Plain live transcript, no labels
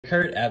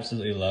Kurt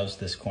absolutely loves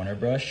this corner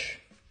brush.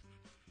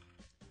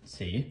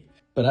 See?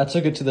 But I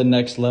took it to the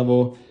next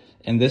level,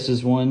 and this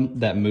is one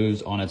that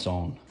moves on its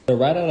own. So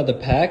right out of the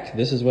pack,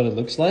 this is what it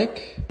looks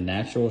like.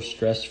 Natural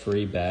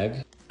stress-free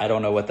bag. I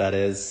don't know what that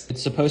is.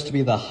 It's supposed to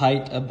be the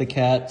height of the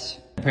cat.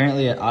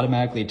 Apparently it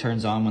automatically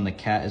turns on when the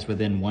cat is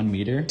within 1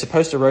 meter. It's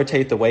supposed to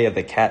rotate the way of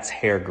the cat's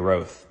hair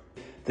growth.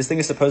 This thing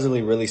is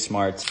supposedly really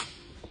smart.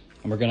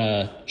 And we're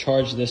gonna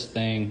charge this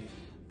thing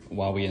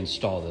while we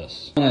install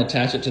this. I'm gonna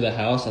attach it to the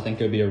house. I think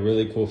it would be a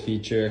really cool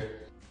feature.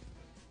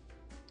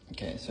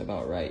 Okay, so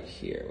about right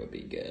here would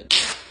be good.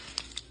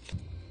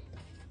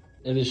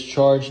 It is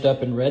charged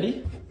up and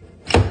ready.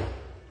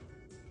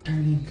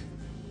 Turning.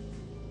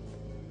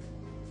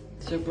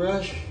 It's a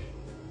brush.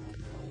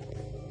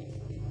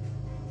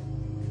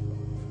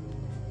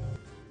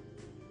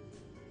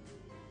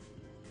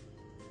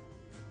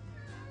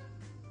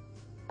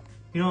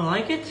 You don't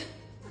like it?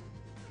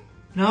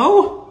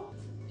 No?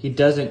 He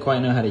doesn't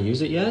quite know how to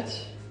use it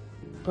yet.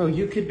 Bro,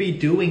 you could be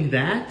doing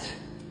that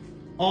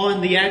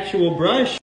on the actual brush.